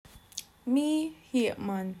Me hate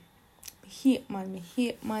man. Hate man. Me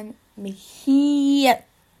hate man. Me hate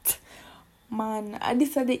man. And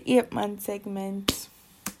this is the hate man segment.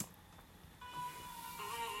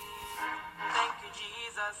 Thank you,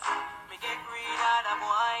 Jesus. Me get rid of the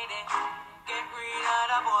boy there. Get rid of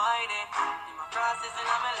the boy there. In my process in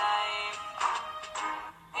my life.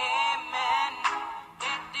 Amen.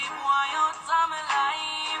 Get the boy out of my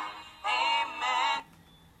life. Amen.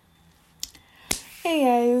 Hey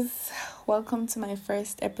guys, welcome to my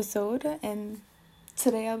first episode, and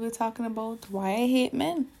today I'll be talking about why I hate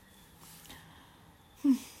men.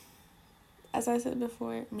 As I said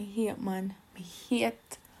before, me hate man. Me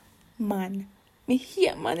hate man. Me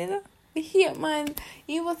hate man, you know? Me hate man.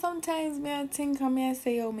 Even sometimes I think I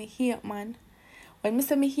say, oh, me hate man. When I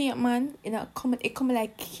say me hate man, it come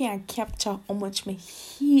like can't capture how much me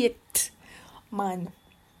hate man.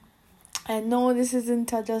 I know this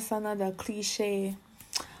isn't just another cliche.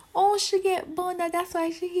 Oh, she get burned, that's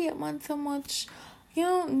why she hate man so much. You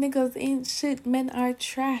know, niggas ain't shit. Men are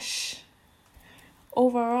trash.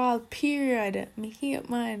 Overall, period. Me hate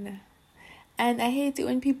man. And I hate it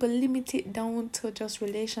when people limit it down to just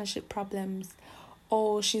relationship problems.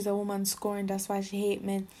 Oh, she's a woman scorned, that's why she hate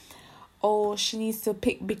men. Oh, she needs to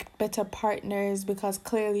pick better partners because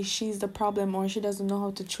clearly she's the problem, or she doesn't know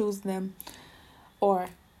how to choose them. Or,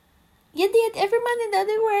 you date every man in the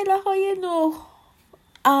other world, like how you know.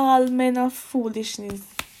 All men are foolishness.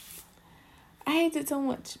 I hate it so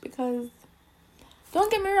much because,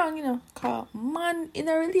 don't get me wrong, you know, cause man in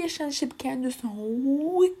a relationship can do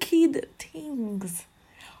some wicked things.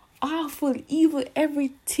 Awful, evil,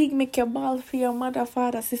 everything. Make your ball for your mother,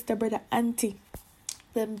 father, sister, brother, auntie.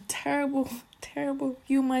 Them terrible, terrible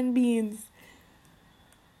human beings.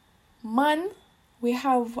 Man, we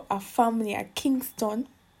have a family at Kingston.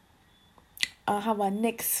 I have a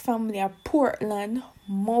next family at Portland,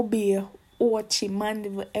 Mobile, Ochi, man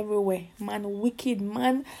live everywhere. Man wicked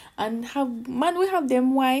man. And we have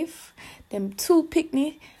them wife, them two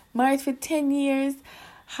picnic, married for 10 years.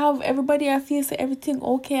 Have everybody I feel so everything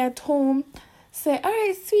okay at home. Say,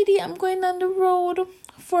 alright, sweetie, I'm going on the road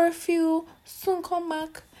for a few, soon come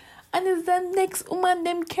back. And it's the next woman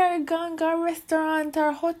them carry go restaurant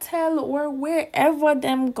or hotel or wherever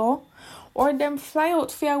them go. Or them fly out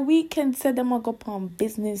for a weekend, say them go on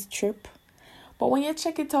business trip. But when you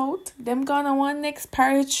check it out, them gone on one next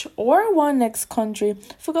parish or one next country.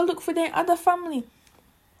 For go look for their other family.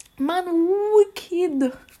 Man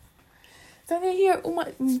wicked. So when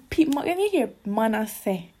you hear man I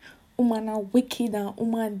say, woman are wicked and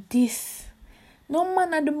woman this. No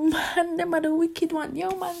man are the man, them are the wicked one.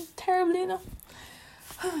 Yo man, terrible, you know.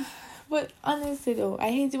 But honestly though, I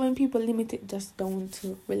hate it when people limit it just down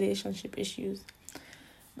to relationship issues.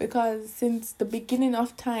 Because since the beginning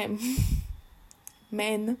of time,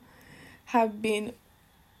 men have been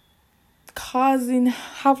causing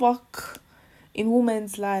havoc in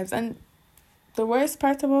women's lives. And the worst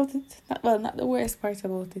part about it, not the worst part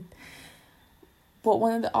about it, but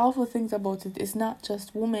one of the awful things about it is not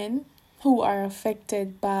just women who are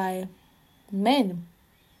affected by men.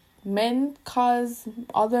 Men cause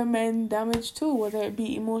other men damage too, whether it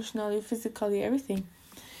be emotionally, physically, everything.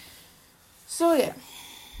 So yeah,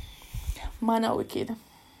 man are wicked.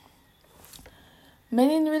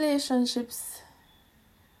 Men in relationships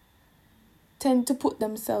tend to put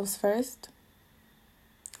themselves first.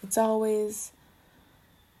 They always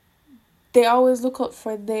look out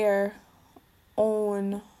for their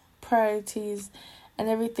own priorities and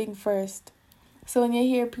everything first. So when you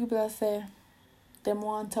hear people that say them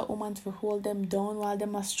want a woman to hold them down while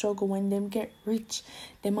them a struggle, when them get rich,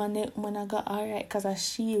 them and the woman go alright cause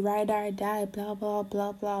she ride or die, blah blah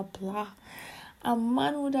blah blah blah. A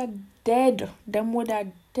man would have dead. Them would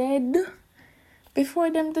have dead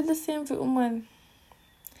before them did the same for woman.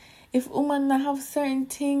 If woman not have certain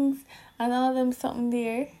things and all them something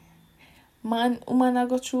there, woman I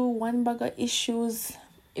go through one bag of issues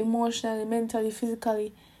emotionally, mentally,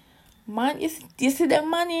 physically. Man, you see them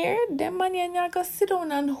man here? Them man here not gonna sit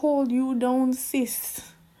down and hold you down, sis.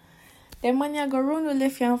 Them man here gonna run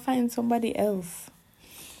left you and find somebody else.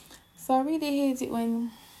 So I really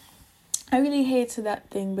hate that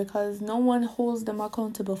thing because no one holds them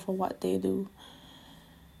accountable for what they do.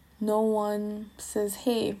 No one says,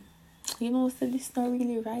 hey, you know, so this is not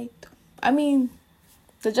really right. I mean,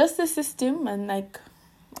 the justice system and like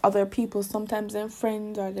other people, sometimes their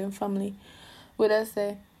friends or their family, would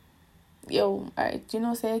say, yo, alright, you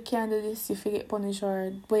know, say you can't do this, you get punished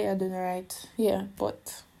or way you're doing it right. Yeah,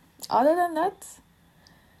 but other than that,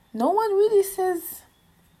 no one really says,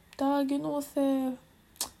 dog, you know, say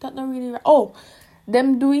that not really right. Oh,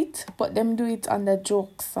 them do it, but them do it on the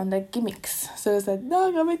jokes, on the gimmicks. So it's like,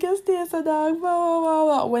 dog, I make you stay, so dog, blah, blah, blah,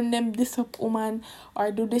 blah. When them diss up woman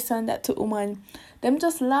or do this and that to woman, them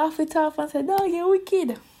just laugh it off and say, dog, you're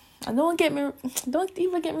wicked. And don't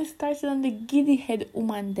even get me started on the giddy head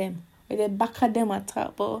woman them. With the back of them at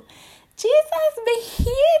top. But Jesus, me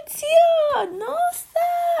hate you. No,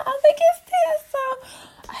 sir. I make you stay, so.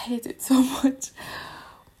 I hate it so much.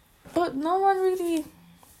 But no one really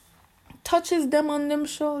touches them on them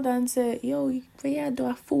shoulder and say, yo, you do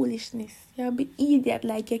a foolishness. You be idiot,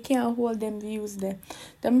 like you can't hold them views there.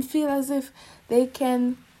 Them feel as if they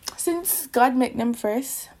can, since God make them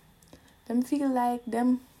first, them feel like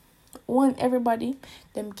them want everybody.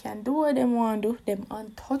 Them can do what them want to do. Them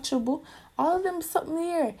untouchable. All of them something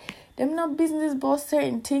here. Them not business about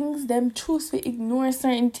certain things. Them choose to ignore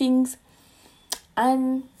certain things.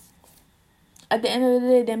 And at the end of the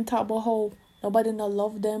day, them talk about how nobody not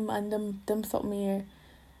love them and them something here.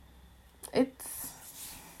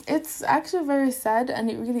 It's actually very sad, and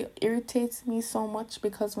it really irritates me so much,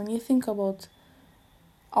 because when you think about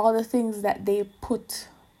all the things that they put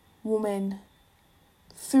women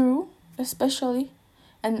through, especially,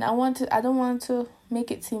 and I don't want to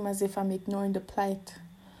make it seem as if I'm ignoring the plight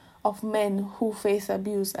of men who face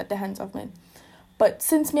abuse at the hands of men. But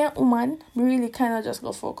since me a woman, we really kind of just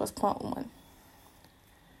go focus on woman.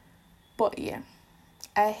 But yeah,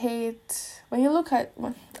 I hate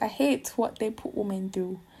what they put women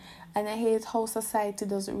through, and I hate how society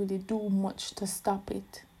doesn't really do much to stop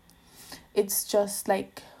it. It's just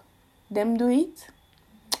like them do it,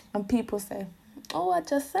 and people say, oh, I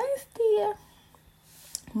just say dear.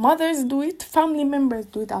 Mothers do it, family members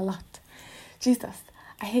do it a lot. Jesus,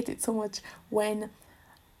 I hate it so much when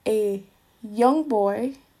a young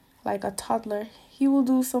boy, like a toddler, he will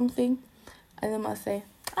do something, and they must say,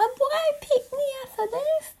 a boy pick me as a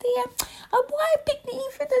nasty. A boy pick me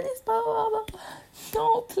for this, blah, blah, blah.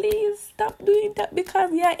 No, please stop doing that,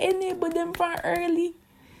 because you enable them from early.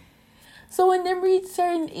 So when they reach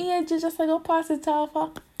certain age, you just like go pass it off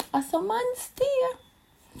as a man steer.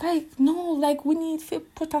 Like, no, like we need to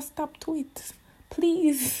put a stop to it.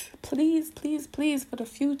 Please, please, please, please, for the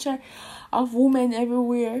future of women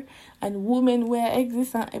everywhere and women where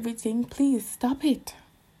exist and everything, please stop it.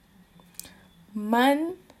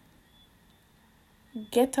 Man,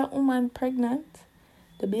 get a woman pregnant,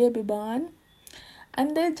 the baby born,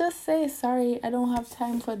 and they just say, sorry, I don't have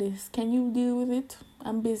time for this. Can you deal with it?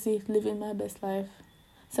 I'm busy living my best life.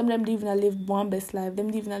 Some of them don't even live one best life. Them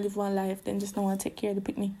don't even live one life. Them just don't want to take care of the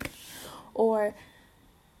picnic. Or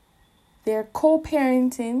they're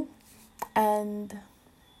co-parenting, and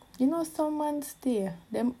some man stay.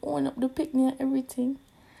 Them own up the picnic and everything.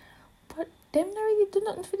 But them not really do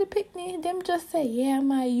nothing for the picnic. Them just say, yeah,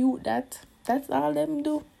 my youth that. That's all them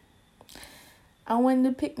do. And when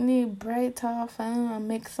the picnic bright off and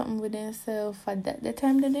make something with themselves, at that the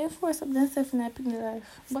time then they force up themselves in that picnic life.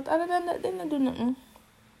 But other than that, they don't do nothing.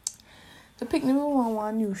 The picnic will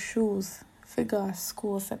want new shoes. Figure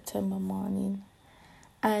school September morning.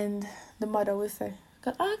 And the mother will say,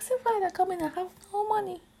 ask your father come in, I have no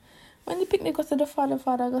money. When the picnic goes to the father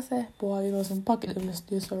will say, boy, you know some pocket them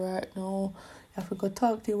this alright now. You have to go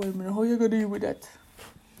talk to your woman. How you gonna deal with that?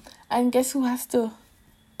 And guess who has to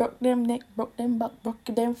broke them neck, broke them back, broke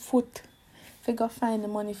them foot? Figure find the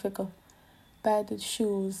money, figure buy the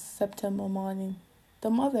shoes September morning. The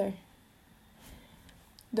mother.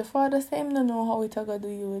 The father same don't know how it gonna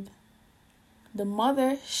deal with. The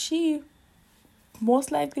mother, she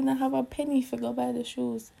most likely not have a penny figure buy the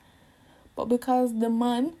shoes. But because the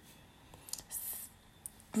man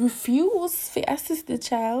refuse to assist the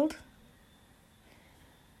child,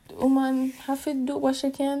 the woman have to do what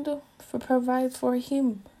she can do to provide for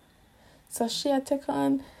him. So she take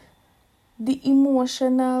on the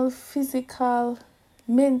emotional, physical,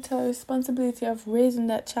 mental responsibility of raising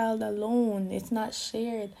that child alone. It's not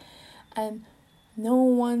shared. And no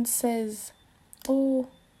one says, oh,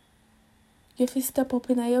 if you step up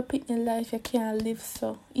in your picnic life, you can't live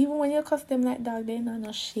so. Even when you cuss them like dog, they not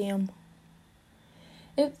no shame.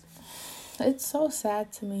 It's so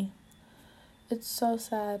sad to me. It's so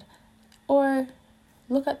sad. Or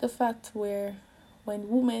look at the fact where when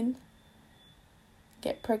women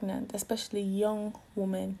get pregnant, especially young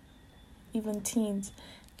women, even teens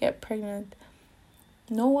get pregnant,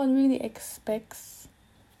 no one really expects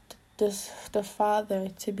the father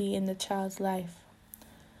to be in the child's life.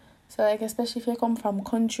 So like, especially if you come from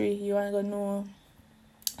country, you ain't gonna know,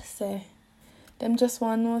 say, them just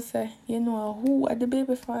want to know, say, who are the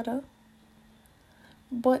baby father.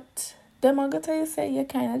 But them are gonna tell you, say, you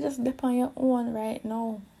kind of just dip on your own right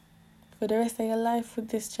now. for the rest of your life with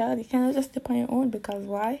this child. You cannot just step on your own, because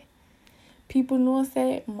why? People know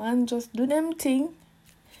say man just do them thing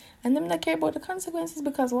and them not care about the consequences,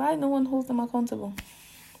 because why? No one holds them accountable.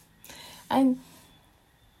 And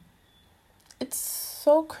it's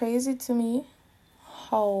so crazy to me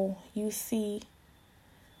how you see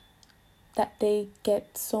that they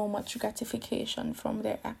get so much gratification from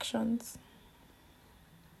their actions.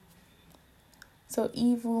 So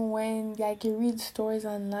even when like you read stories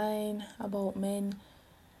online about men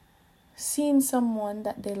seeing someone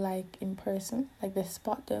that they like in person, like they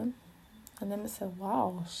spot them and then they say,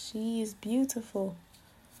 wow, she is beautiful,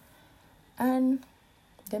 and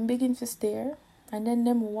then begin to stare, and then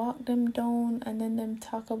them walk them down, and then them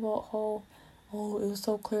talk about how, oh, it was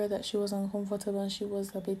so clear that she was uncomfortable and she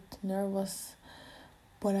was a bit nervous,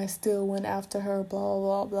 but I still went after her, blah,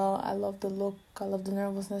 blah, blah. I love the look, I love the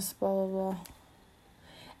nervousness, blah, blah, blah.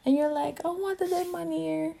 And you're like, oh, what did them man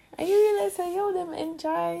here? And you realize that, yo, them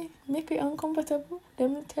enjoy, make you uncomfortable.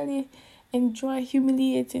 Them tell you, enjoy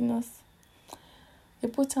humiliating us. You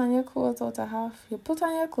put on your clothes out of half. You put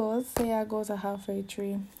on your clothes, say I go to halfway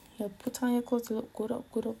tree. You put on your clothes to look good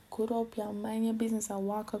up. You mind your business and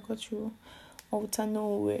walk go through. Out of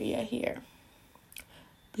nowhere, you're here.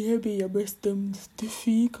 Baby, your breast them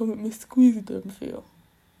stiffy. Come with me, squeeze them for you.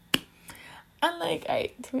 And like,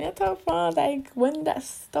 to me, like, when that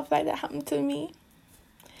stuff like that happened to me,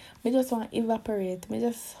 I just want to evaporate. I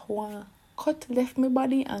just want to cut left my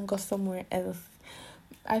body and go somewhere else.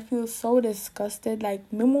 I feel so disgusted. Like,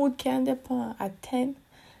 my mood can depend at 10,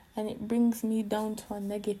 and it brings me down to a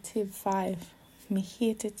 -5. I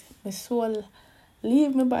hate it. My soul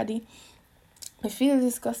leave my body. I feel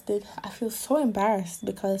disgusted. I feel so embarrassed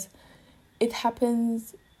because it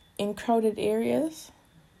happens in crowded areas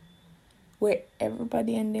where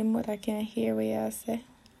everybody and them what I can hear what you say,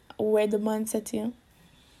 where the man said to you.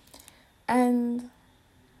 And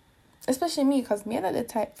especially me, because me not the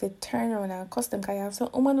type to turn around and cuss them, because I have some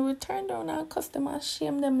woman who will turn around and cuss them and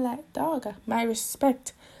shame them like dog. My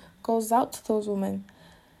respect goes out to those women.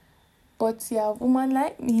 But yeah, a woman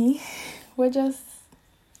like me, we just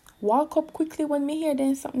walk up quickly when me hear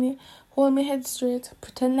them something, hold my head straight,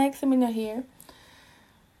 pretend like something not here,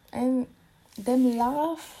 and them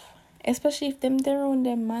laugh. Especially if them they're on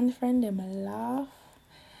their man friend, them laugh,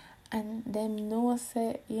 and them know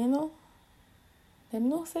say, them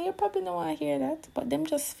know say you probably don't want to hear that, but them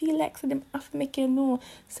just feel like so them have to make you know,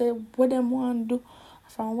 say what them want to do,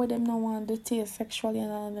 from what them don't want to do to you sexually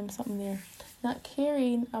and all of them something there. Not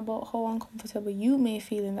caring about how uncomfortable you may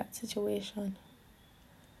feel in that situation.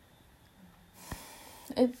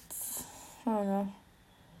 It's, I don't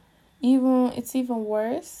know. It's even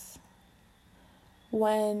worse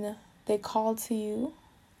when they call to you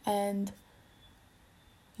and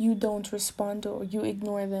you don't respond or you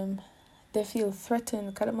ignore them. They feel threatened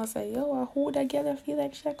because they must say, yo, who that girl feel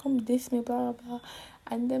like she come diss me, blah, blah.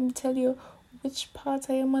 And them tell you which part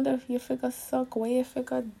of your mother you figure suck, where you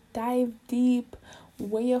figure dive deep,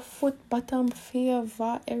 where your foot bottom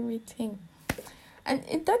favor, everything.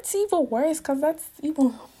 And that's even worse because that's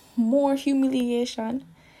even more humiliation.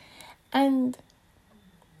 And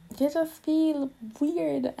you just feel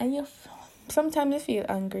weird, and sometimes you feel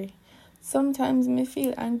angry. Sometimes me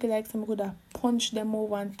feel angry like someone could have punched them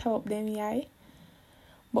over and top them eye.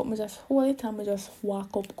 But me just hold it and me just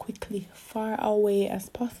walk up quickly, far away as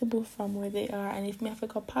possible from where they are. And if me have to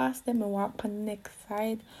go past them, I walk on the next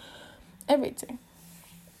side. Everything.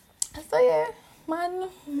 So yeah, man,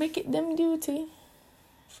 make it them duty.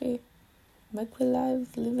 Make our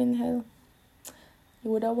lives live in hell. You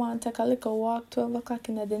would have want to take a little walk 12 o'clock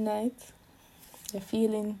in the night. You're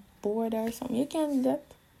feeling bored or something. You can't do that.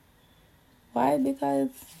 Why? Because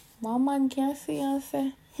one man can't see and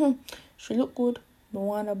say, she look good. No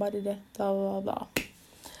want nobody there. Blah, blah, blah.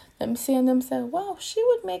 Them seeing them say, wow, she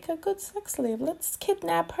would make a good sex slave. Let's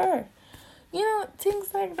kidnap her.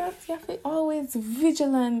 Things like that. You have to be always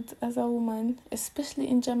vigilant as a woman, especially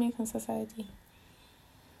in Jamaican society.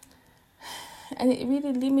 And it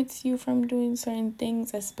really limits you from doing certain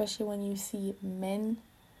things, especially when you see men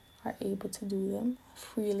are able to do them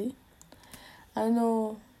freely. I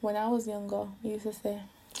know when I was younger, I used to say,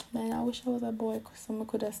 man, I wish I was a boy because someone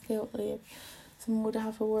could have stayed up late. Someone wouldn't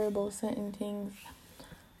have to worry about certain things.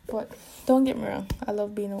 But don't get me wrong, I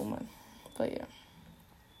love being a woman. But yeah.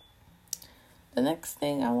 The next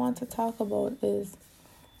thing I want to talk about is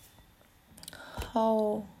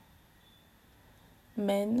how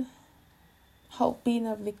being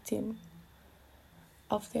a victim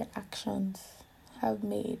of their actions have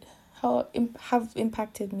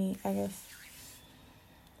impacted me, I guess.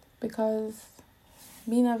 Because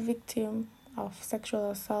being a victim of sexual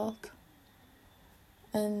assault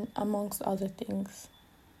and amongst other things.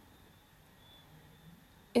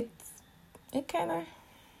 It kind of,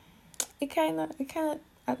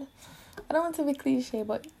 I don't want to be cliche,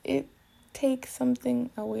 but it takes something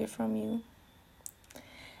away from you.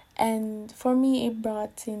 And for me, it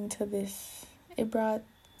brought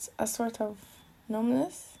a sort of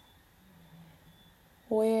numbness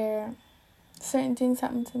where certain things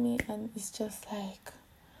happen to me and it's just like,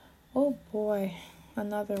 oh boy,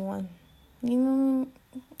 another one. You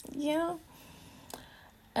know?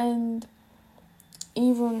 And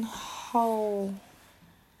even how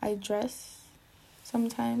I dress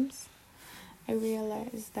sometimes, I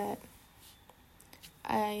realize that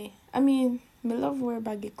I love wear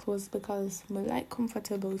baggy clothes because I like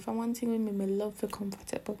comfortable. If I want to with me, I love the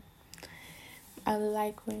comfortable. I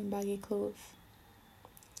like wearing baggy clothes.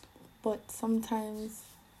 But sometimes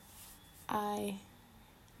I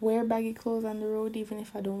wear baggy clothes on the road even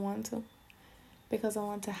if I don't want to, because I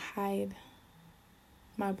want to hide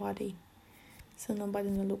my body so nobody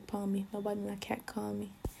will look upon me, nobody will catcall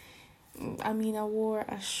me. I wore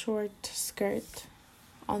a short skirt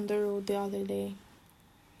on the road the other day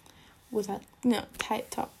with a tight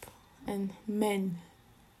top, and men,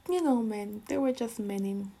 they were just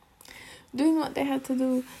men doing what they had to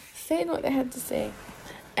do, saying what they had to say,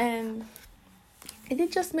 and it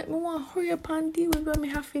did just make me want to hurry up and deal with what I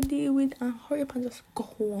have to deal with, and hurry up and just go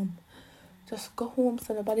home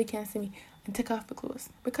so nobody can see me, and take off the clothes.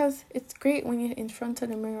 Because it's great when you're in front of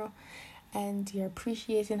the mirror and you're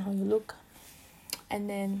appreciating how you look, and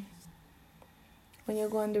then when you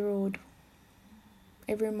go on the road,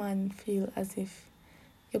 every man feel as if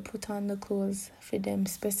you put on the clothes for them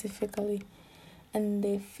specifically, and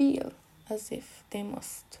they feel as if they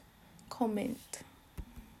must comment.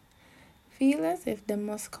 Feel as if they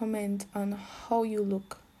must comment on how you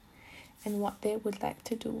look and what they would like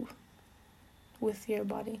to do with your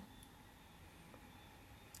body.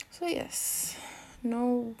 So yes,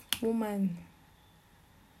 no woman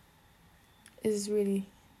has really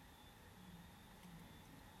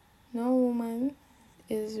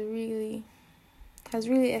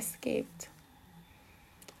escaped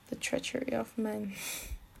the treachery of men.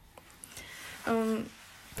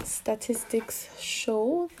 Statistics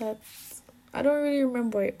show that, I don't really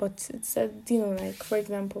remember it, but it said, for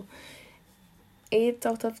example, 8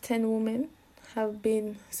 out of 10 women have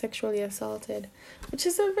been sexually assaulted, which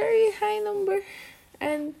is a very high number.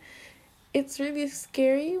 And it's really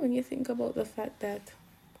scary when you think about the fact that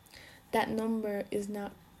that number is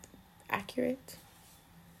not accurate.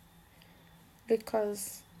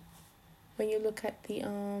 Because when you look at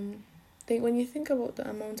when you think about the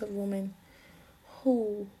amount of women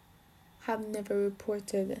who have never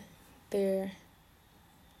reported their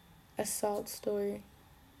assault story,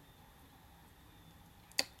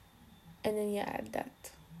 and then you add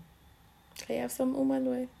that, you have some women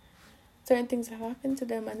where certain things have happened to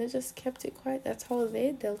them and they just kept it quiet. That's how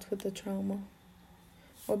they dealt with the trauma.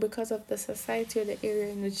 Or because of the society or the area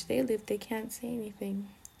in which they live, they can't say anything.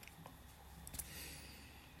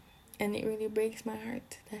 And it really breaks my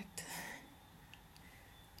heart that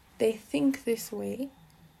they think this way.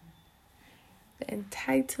 The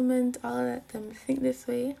entitlement, all of that, them think this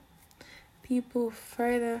way. People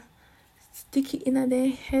further stick it in their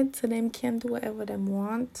head so them can do whatever them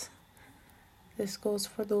want. This goes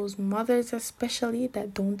for those mothers especially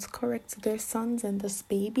that don't correct their sons and just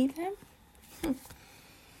baby them.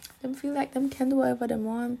 Them feel like them can do whatever them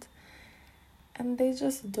want, and they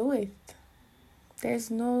just do it. There's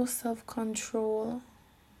no self-control.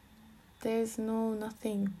 There's no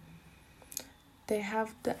nothing. They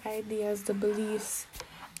have the ideas, the beliefs,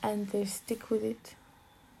 and they stick with it.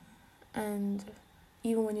 And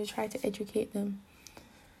even when you try to educate them,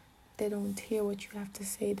 they don't hear what you have to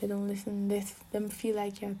say. They don't listen. Them feel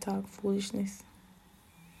like you talk foolishness.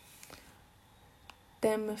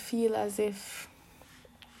 Them feel as if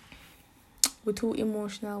we're too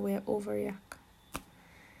emotional, we're overreact.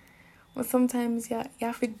 But sometimes you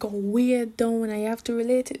have to go way down and you have to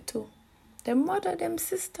relate it to them mother, them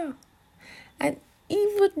sister. And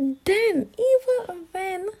even then,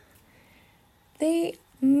 they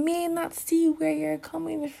may not see where you're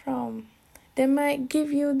coming from. They might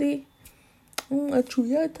give you the a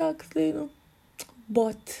true talk,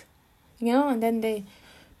 but and then they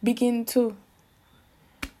begin to,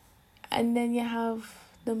 and then you have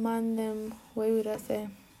the man them, what would I say?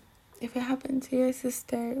 If it happened to your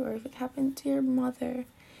sister or if it happened to your mother,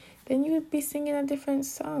 then you would be singing a different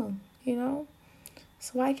song,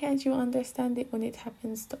 So why can't you understand it when it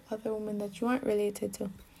happens to other women that you aren't related to?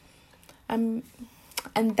 And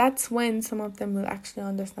that's when some of them will actually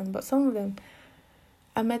understand. But some of them,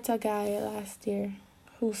 I met a guy last year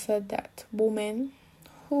who said that women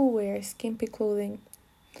who wear skimpy clothing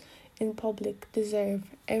in public deserve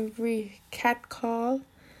every catcall,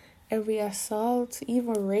 every assault,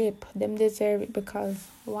 even rape. Them deserve it because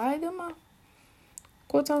why them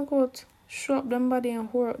quote unquote show up them body and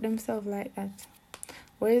whore up themselves like that?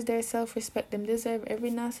 Where is their self-respect? Them deserve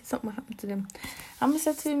every nasty something happen to them. I'm gonna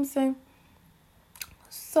say to him, say,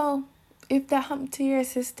 so if that happened to your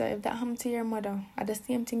sister, if that happened to your mother, are the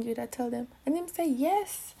same thing you'd tell them? And him say,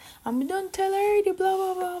 yes. And we don't tell her the blah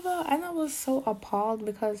blah blah blah. And I was so appalled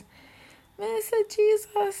because man, I said,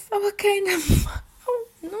 Jesus, what kind of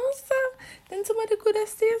no sir. Then somebody could have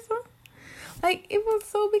said so. Like it was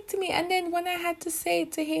so big to me. And then when I had to say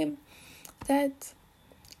to him that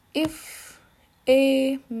if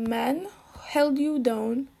a man held you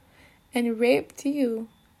down and raped you,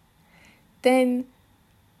 then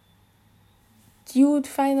you would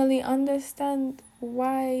finally understand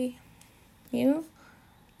why,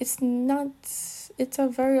 it's a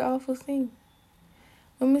very awful thing.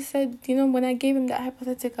 When we said, when I gave him that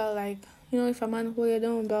hypothetical, like, if a man hold you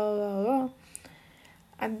down, blah, blah, blah,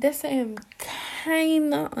 and this him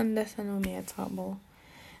kind of understand what me I talk about.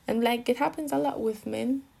 And, like, it happens a lot with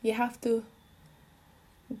men. You have to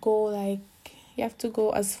go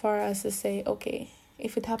as far as to say, okay,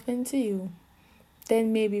 if it happened to you,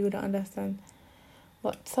 then maybe you would understand.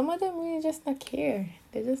 But some of them really just not care.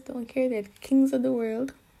 They just don't care. They're kings of the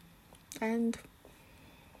world. And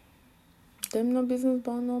them no business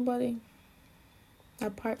about nobody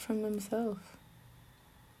apart from themselves.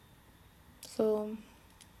 So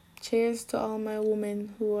cheers to all my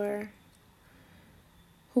women who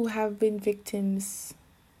have been victims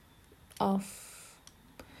of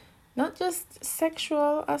not just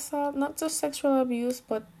sexual assault, not just sexual abuse,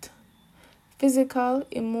 but physical,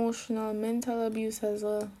 emotional, mental abuse as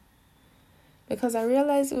well. Because I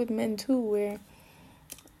realize with men too, where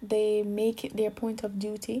they make it their point of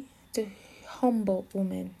duty to humble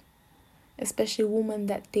women, especially women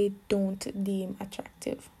that they don't deem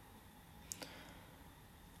attractive.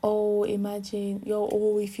 Oh, imagine,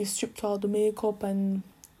 if you stripped all the makeup and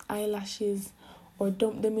eyelashes, or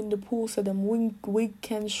dump them in the pool so them wig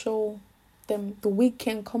can show, the wig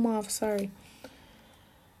can come off,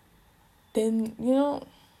 then,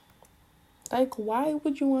 like, why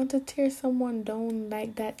would you want to tear someone down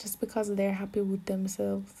like that just because they're happy with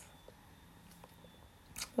themselves?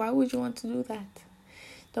 Why would you want to do that?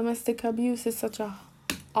 Domestic abuse is such a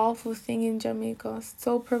awful thing in Jamaica. It's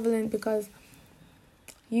so prevalent because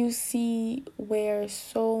you see where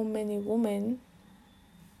so many women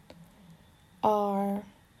are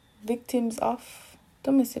victims of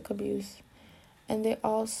domestic abuse, and they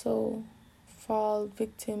also fall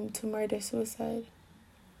victim to murder-suicide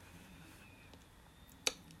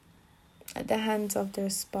at the hands of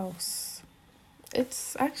their spouse.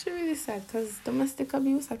 It's actually really sad because domestic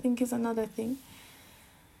abuse, I think, is another thing.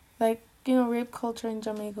 Like, rape culture in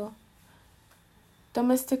Jamaica.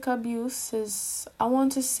 Domestic abuse is, I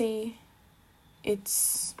want to say,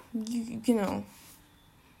 it's,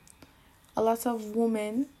 a lot of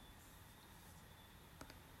women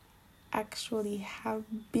actually have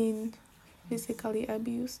been physically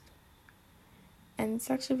abused. And it's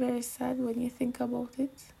actually very sad when you think about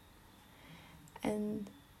it. And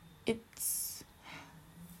it's,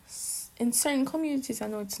 in certain communities, I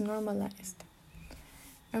know it's normalized.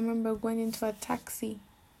 I remember going into a taxi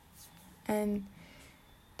and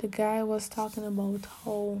the guy was talking about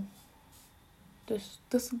how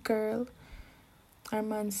this girl, her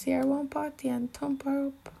man see her one party and thump her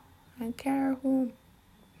up and carry her home.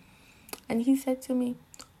 And he said to me,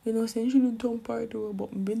 say you shouldn't thump her door, but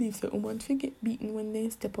I believe that women get beaten when they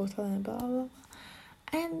step out and blah, blah, blah.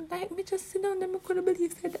 And, like, me just sit down there, I couldn't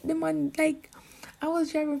believe that the man, like, I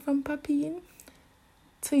was driving from Papine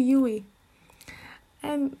to Huey.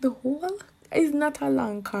 And the whole is not a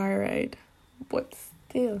long car ride, but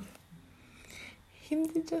still, him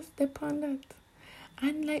did just step on that.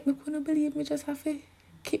 And, like, me couldn't believe me just have to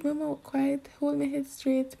keep my mouth quiet, hold my head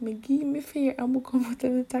straight, me give me fear, and me come out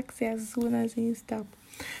of the taxi as soon as he stop.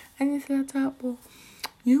 And he said, talk about,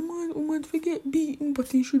 yeah man, woman forget beaten,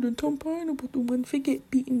 but he shouldn't thump her, no, but woman forget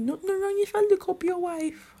beaten. Nothing wrong, you shall look up your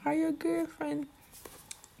wife or your girlfriend.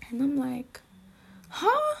 And I'm like,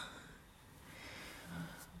 huh?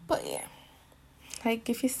 But yeah, like,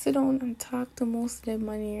 if you sit down and talk to most of them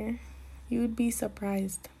on here, you would be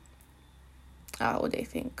surprised at what they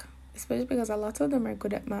think. Especially because a lot of them are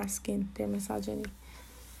good at masking their misogyny.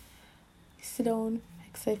 You sit down,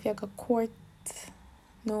 like, say if you have a court,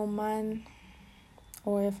 no man,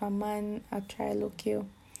 or if a man I try look you,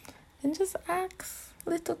 then just ask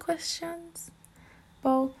little questions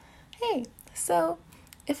about, hey, so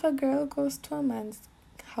If a girl goes to a man's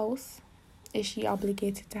house, is she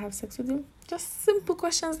obligated to have sex with him? Just simple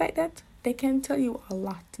questions like that. They can tell you a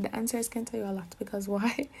lot. The answers can tell you a lot. Because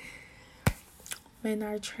why? Men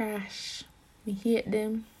are trash. We hate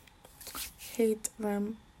them. Hate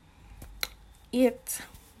them. Hate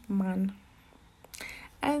man.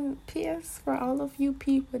 And P.S. for all of you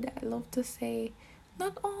people that love to say,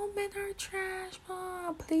 not all men are trash,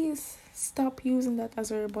 please stop using that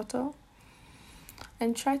as a rebuttal.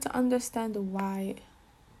 And try to understand why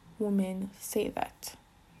women say that.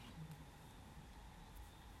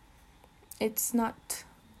 It's not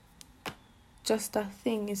just a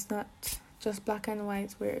thing. It's not just black and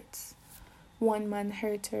white where it's one man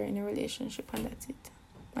hurt her in a relationship and that's it.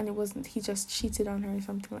 And it wasn't, he just cheated on her or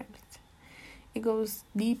something like that. It goes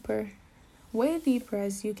deeper, way deeper,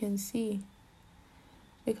 as you can see.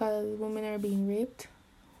 Because women are being raped,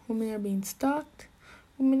 women are being stalked,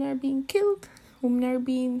 women are being killed, women are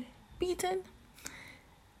being beaten.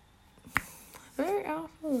 Very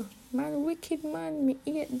awful. Man, wicked man, me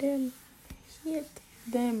hate them. Hate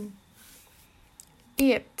them.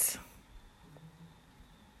 Hate.